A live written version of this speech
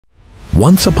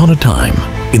Once upon a time,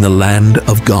 in the land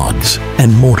of gods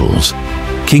and mortals,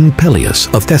 King Peleus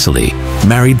of Thessaly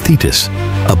married Thetis,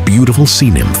 a beautiful sea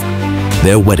nymph.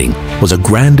 Their wedding was a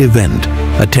grand event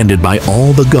attended by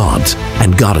all the gods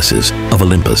and goddesses of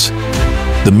Olympus.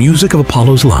 The music of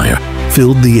Apollo's lyre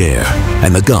filled the air,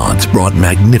 and the gods brought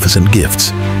magnificent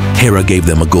gifts. Hera gave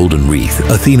them a golden wreath,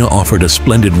 Athena offered a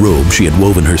splendid robe she had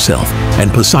woven herself,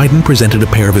 and Poseidon presented a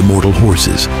pair of immortal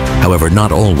horses. However,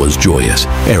 not all was joyous.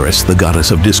 Eris, the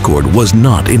goddess of discord, was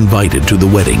not invited to the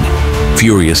wedding.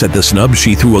 Furious at the snub,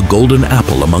 she threw a golden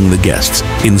apple among the guests,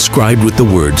 inscribed with the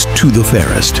words, "To the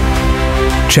fairest."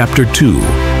 Chapter 2.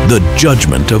 The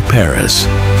Judgement of Paris.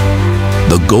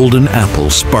 The golden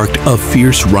apple sparked a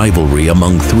fierce rivalry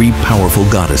among three powerful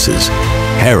goddesses,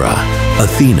 Hera,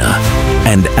 Athena,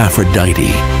 and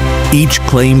Aphrodite. Each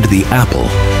claimed the apple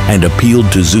and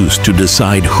appealed to Zeus to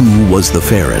decide who was the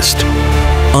fairest.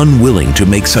 Unwilling to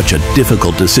make such a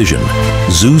difficult decision,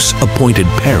 Zeus appointed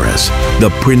Paris, the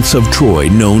prince of Troy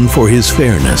known for his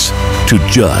fairness, to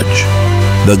judge.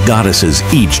 The goddesses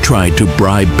each tried to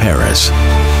bribe Paris.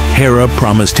 Hera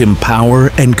promised him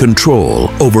power and control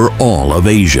over all of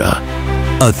Asia.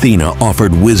 Athena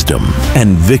offered wisdom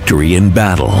and victory in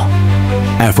battle.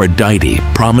 Aphrodite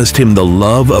promised him the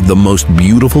love of the most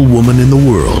beautiful woman in the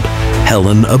world,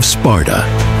 Helen of Sparta.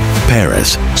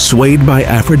 Paris, swayed by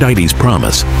Aphrodite's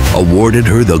promise, awarded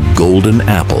her the golden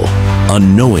apple,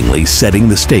 unknowingly setting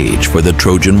the stage for the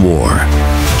Trojan War.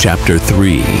 Chapter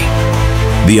 3.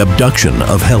 The Abduction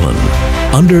of Helen.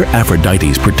 Under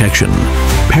Aphrodite's protection,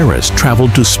 Paris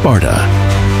traveled to Sparta,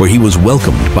 where he was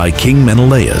welcomed by King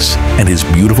Menelaus and his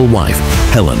beautiful wife,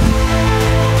 Helen.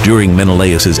 During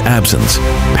Menelaus's absence,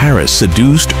 Paris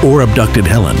seduced or abducted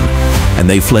Helen, and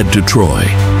they fled to Troy,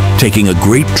 taking a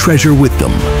great treasure with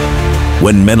them.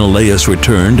 When Menelaus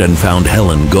returned and found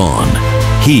Helen gone,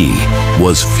 he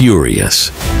was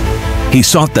furious. He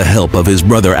sought the help of his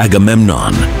brother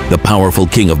Agamemnon, the powerful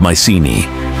king of Mycenae,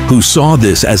 who saw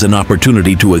this as an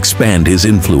opportunity to expand his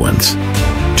influence.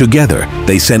 Together,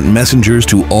 they sent messengers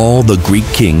to all the Greek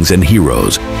kings and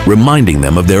heroes, reminding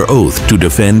them of their oath to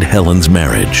defend Helen's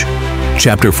marriage.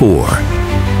 Chapter 4.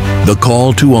 The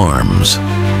Call to Arms.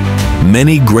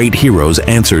 Many great heroes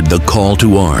answered the call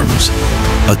to arms.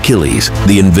 Achilles,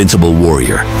 the invincible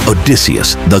warrior,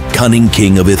 Odysseus, the cunning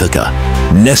king of Ithaca,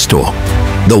 Nestor,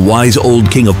 the wise old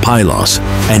king of Pylos,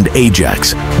 and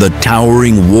Ajax, the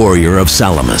towering warrior of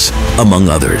Salamis, among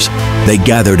others. They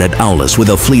gathered at Aulis with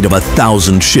a fleet of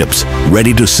 1,000 ships,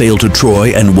 ready to sail to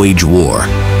Troy and wage war.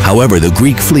 However, the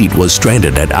Greek fleet was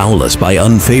stranded at Aulis by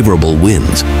unfavorable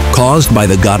winds, caused by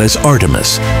the goddess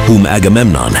Artemis, whom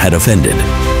Agamemnon had offended.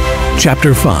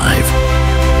 Chapter 5.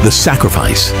 The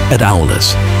Sacrifice at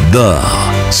Aulis. The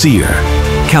seer,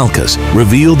 Calchas,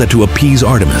 revealed that to appease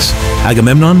Artemis,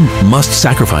 Agamemnon must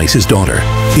sacrifice his daughter,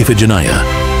 Iphigenia.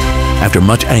 After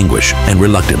much anguish and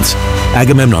reluctance,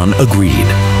 Agamemnon agreed.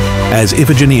 As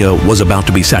Iphigenia was about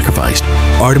to be sacrificed,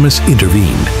 Artemis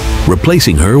intervened,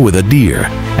 replacing her with a deer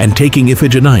and taking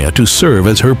Iphigenia to serve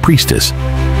as her priestess.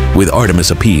 With Artemis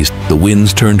appeased, the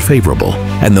winds turned favorable,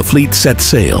 and the fleet set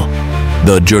sail.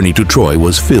 The journey to Troy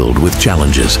was filled with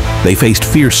challenges. They faced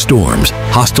fierce storms,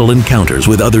 hostile encounters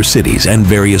with other cities, and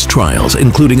various trials,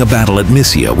 including a battle at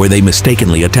Mysia where they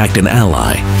mistakenly attacked an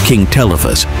ally, King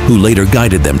Telephus, who later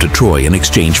guided them to Troy in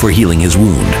exchange for healing his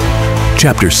wound.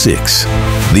 Chapter 6.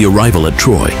 The Arrival at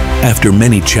Troy. After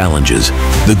many challenges,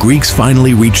 the Greeks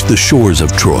finally reached the shores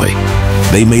of Troy.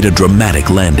 They made a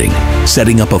dramatic landing,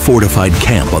 setting up a fortified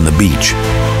camp on the beach.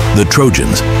 The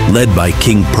Trojans, led by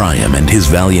King Priam and his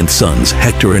valiant sons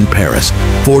Hector and Paris,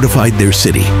 fortified their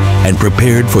city and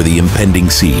prepared for the impending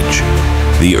siege.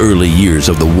 The early years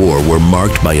of the war were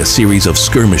marked by a series of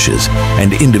skirmishes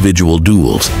and individual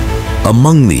duels.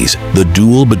 Among these, the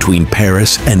duel between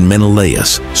Paris and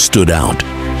Menelaus stood out.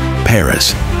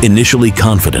 Paris, initially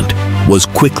confident, was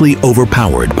quickly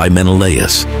overpowered by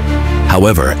Menelaus.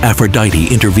 However,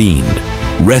 Aphrodite intervened,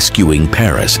 rescuing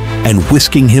Paris and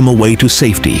whisking him away to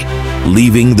safety,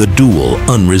 leaving the duel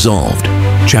unresolved.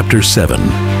 Chapter 7.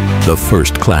 The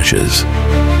First Clashes.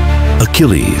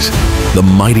 Achilles, the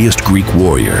mightiest Greek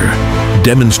warrior,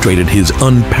 demonstrated his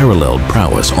unparalleled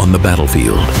prowess on the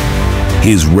battlefield.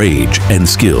 His rage and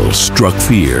skill struck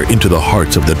fear into the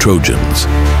hearts of the Trojans.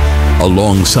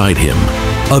 Alongside him,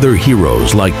 other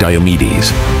heroes like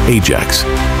Diomedes, Ajax,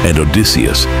 and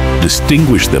Odysseus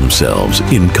distinguished themselves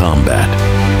in combat,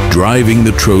 driving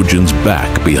the Trojans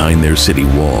back behind their city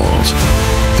walls.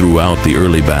 Throughout the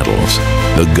early battles,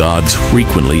 the gods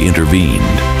frequently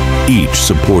intervened, each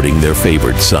supporting their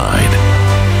favored side.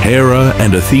 Hera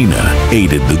and Athena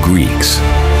aided the Greeks.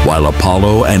 while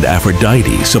Apollo and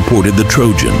Aphrodite supported the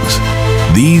Trojans.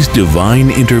 These divine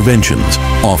interventions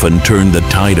often turned the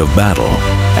tide of battle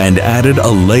and added a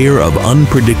layer of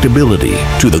unpredictability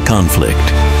to the conflict.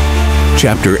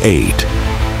 Chapter 8.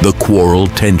 The Quarrel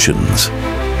Tensions.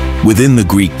 Within the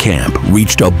Greek camp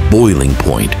reached a boiling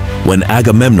point when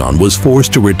Agamemnon was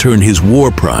forced to return his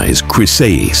war prize,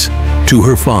 Chryseis, to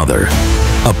her father,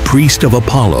 a priest of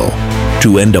Apollo,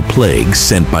 to end a plague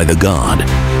sent by the god.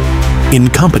 In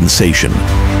compensation,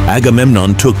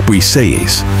 Agamemnon took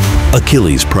Briseis,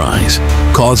 Achilles' prize,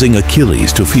 causing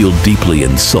Achilles to feel deeply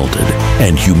insulted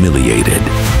and humiliated.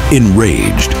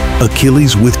 Enraged,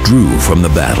 Achilles withdrew from the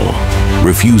battle,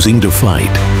 refusing to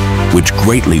fight, which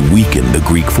greatly weakened the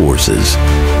Greek forces.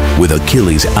 With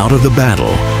Achilles out of the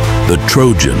battle, the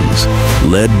Trojans,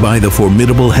 led by the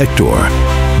formidable Hector,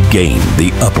 gained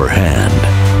the upper hand.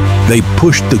 They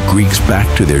pushed the Greeks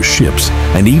back to their ships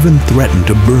and even threatened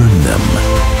to burn them.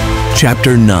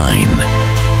 Chapter 9.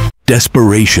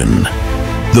 Desperation.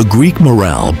 The Greek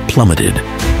morale plummeted,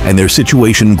 and their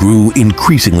situation grew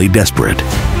increasingly desperate.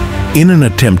 In an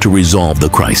attempt to resolve the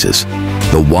crisis,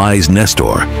 the wise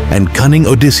Nestor and cunning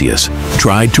Odysseus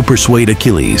tried to persuade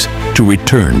Achilles to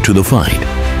return to the fight.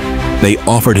 They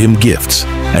offered him gifts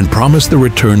and promised the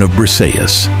return of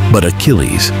Briseis, but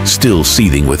Achilles, still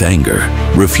seething with anger,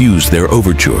 refused their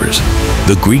overtures.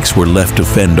 The Greeks were left to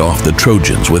fend off the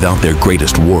Trojans without their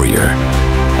greatest warrior.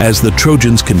 As the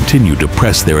Trojans continued to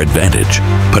press their advantage,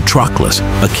 Patroclus,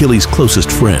 Achilles'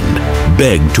 closest friend,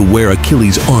 begged to wear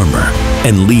Achilles' armor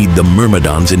and lead the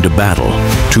Myrmidons into battle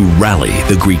to rally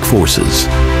the Greek forces.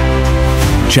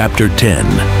 Chapter 10.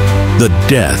 The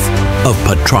Death of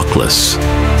Patroclus.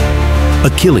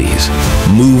 Achilles,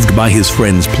 moved by his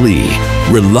friend's plea,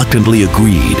 reluctantly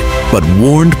agreed, but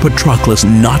warned Patroclus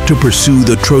not to pursue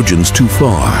the Trojans too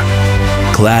far.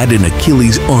 Clad in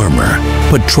Achilles' armor,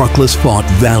 Patroclus fought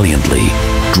valiantly,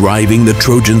 driving the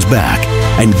Trojans back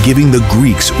and giving the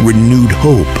Greeks renewed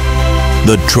hope.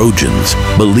 The Trojans,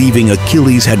 believing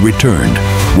Achilles had returned,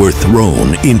 were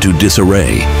thrown into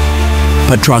disarray.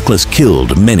 Patroclus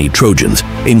killed many Trojans,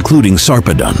 including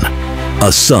Sarpedon,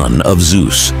 a son of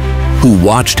Zeus, who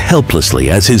watched helplessly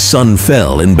as his son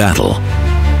fell in battle.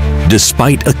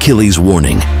 Despite Achilles'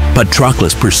 warning,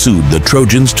 Patroclus pursued the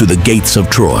Trojans to the gates of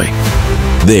Troy.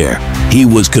 There, he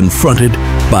was confronted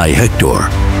by Hector,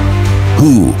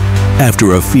 who,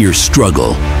 after a fierce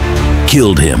struggle,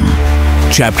 killed him.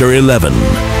 Chapter 11.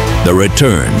 The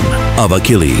Return of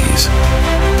Achilles.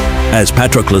 As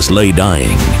Patroclus lay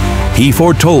dying, he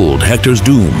foretold Hector's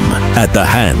doom at the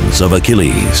hands of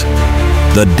Achilles.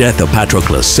 The death of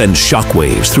Patroclus sent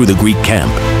shockwaves through the Greek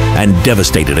camp and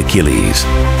devastated Achilles.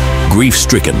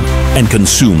 Grief-stricken and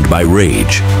consumed by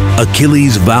rage,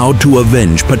 Achilles vowed to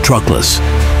avenge Patroclus.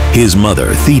 His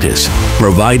mother, Thetis,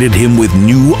 provided him with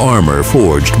new armor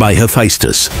forged by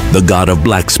Hephaestus, the god of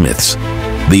blacksmiths.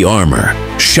 The armor,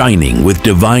 shining with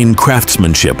divine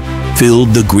craftsmanship, filled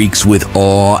the Greeks with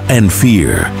awe and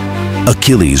fear.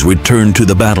 Achilles returned to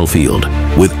the battlefield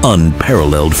with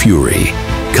unparalleled fury,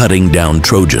 cutting down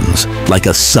Trojans like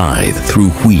a scythe through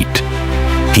wheat.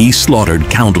 He slaughtered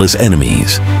countless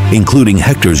enemies, including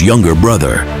Hector's younger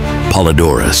brother,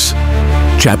 Polydorus.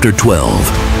 Chapter 12.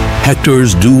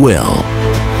 Hector's Duel.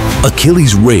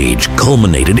 Achilles' rage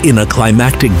culminated in a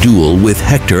climactic duel with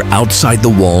Hector outside the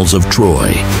walls of Troy.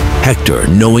 Hector,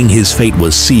 knowing his fate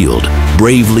was sealed,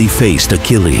 bravely faced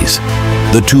Achilles.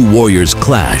 The two warriors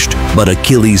clashed, but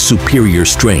Achilles' superior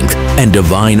strength and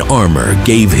divine armor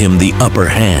gave him the upper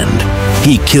hand.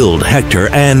 He killed Hector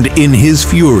and, in his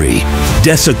fury,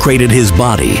 desecrated his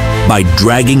body by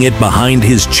dragging it behind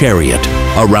his chariot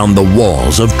around the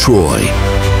walls of Troy.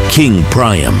 King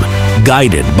Priam,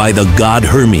 guided by the god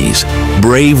Hermes,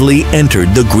 bravely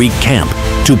entered the Greek camp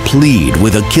to plead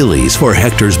with Achilles for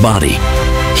Hector's body.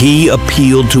 He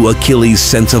appealed to Achilles'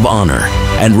 sense of honor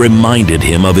and reminded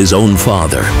him of his own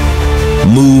father.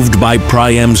 Moved by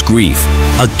Priam's grief,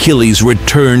 Achilles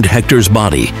returned Hector's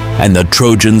body, and the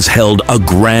Trojans held a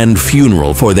grand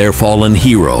funeral for their fallen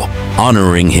hero,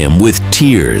 honoring him with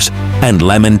tears and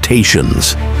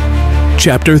lamentations.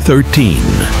 Chapter 13.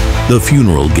 The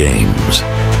Funeral Games.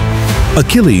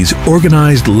 Achilles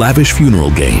organized lavish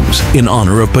funeral games in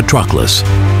honor of Patroclus,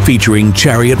 featuring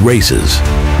chariot races,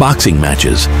 boxing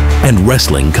matches, and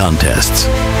wrestling contests.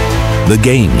 The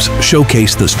games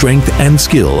showcased the strength and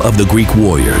skill of the Greek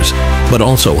warriors, but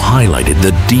also highlighted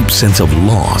the deep sense of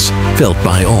loss felt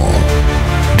by all.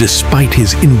 Despite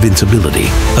his invincibility,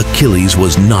 Achilles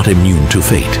was not immune to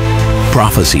fate.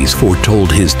 Prophecies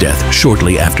foretold his death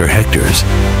shortly after Hector's.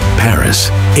 Paris,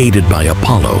 aided by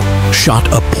Apollo, shot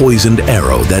a poisoned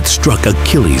arrow that struck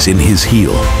Achilles in his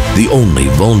heel, the only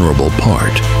vulnerable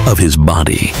part of his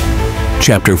body.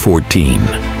 Chapter 14.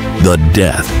 The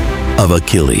Death of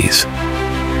Achilles.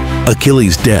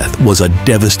 Achilles' death was a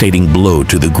devastating blow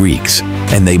to the Greeks,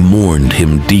 and they mourned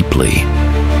him deeply.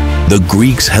 The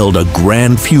Greeks held a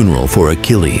grand funeral for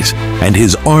Achilles, and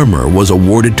his armor was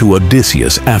awarded to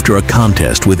Odysseus after a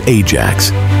contest with Ajax.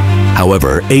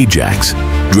 However, Ajax,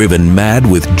 driven mad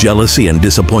with jealousy and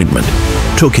disappointment,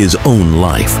 took his own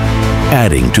life,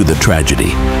 adding to the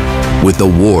tragedy. With the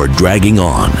war dragging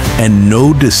on and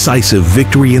no decisive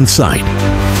victory in sight,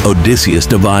 Odysseus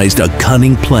devised a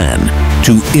cunning plan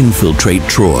to infiltrate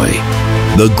Troy.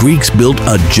 The Greeks built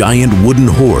a giant wooden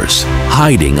horse,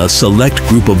 hiding a select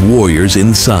group of warriors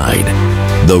inside.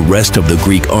 The rest of the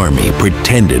Greek army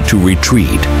pretended to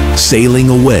retreat, sailing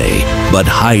away, but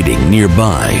hiding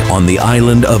nearby on the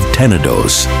island of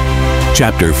Tenedos.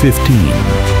 Chapter 15.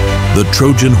 The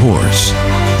Trojan Horse.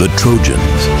 The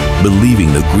Trojans,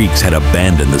 believing the Greeks had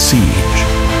abandoned the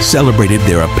siege, celebrated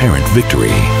their apparent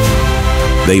victory.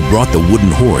 They brought the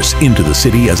wooden horse into the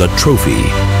city as a trophy,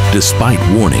 despite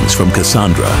warnings from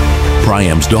Cassandra,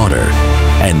 Priam's daughter,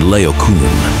 and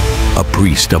Laocoon, a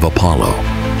priest of Apollo.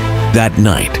 That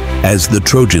night, as the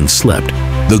Trojans slept,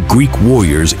 the Greek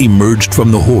warriors emerged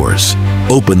from the horse,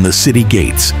 opened the city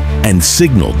gates, and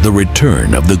signaled the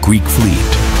return of the Greek fleet.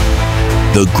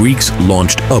 The Greeks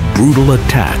launched a brutal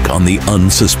attack on the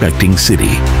unsuspecting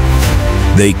city.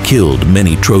 They killed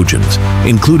many Trojans,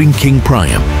 including King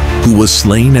Priam, who was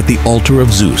slain at the altar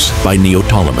of Zeus by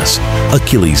Neoptolemus,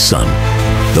 Achilles' son.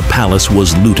 The palace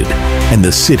was looted, and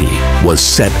the city was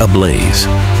set ablaze.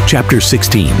 Chapter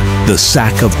 16. The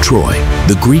Sack of Troy.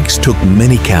 The Greeks took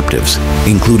many captives,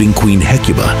 including Queen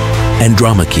Hecuba,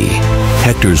 Andromache,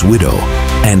 Hector's widow,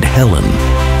 and Helen,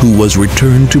 who was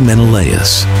returned to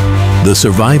Menelaus. The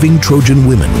surviving Trojan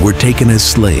women were taken as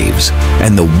slaves,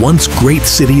 and the once great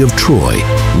city of Troy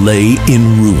lay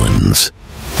in ruins.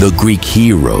 The Greek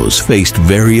heroes faced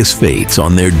various fates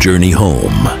on their journey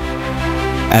home.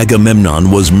 Agamemnon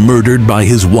was murdered by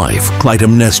his wife,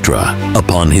 Clytemnestra,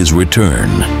 upon his return.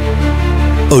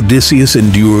 Odysseus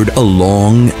endured a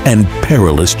long and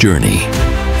perilous journey,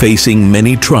 facing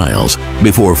many trials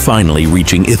before finally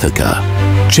reaching Ithaca.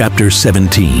 Chapter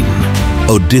 17.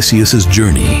 Odysseus's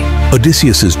journey.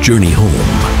 Odysseus's journey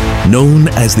home, known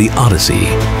as the Odyssey,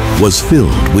 was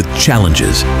filled with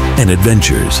challenges and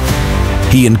adventures.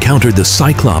 He encountered the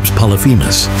Cyclops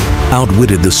Polyphemus,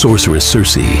 outwitted the sorceress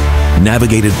Circe,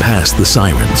 navigated past the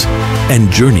Sirens, and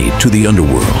journeyed to the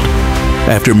underworld.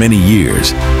 After many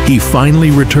years, he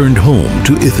finally returned home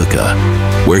to Ithaca,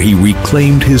 where he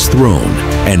reclaimed his throne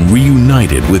and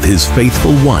reunited with his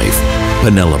faithful wife,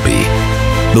 Penelope.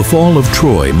 The fall of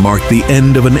Troy marked the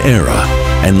end of an era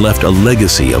and left a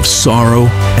legacy of sorrow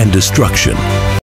and destruction.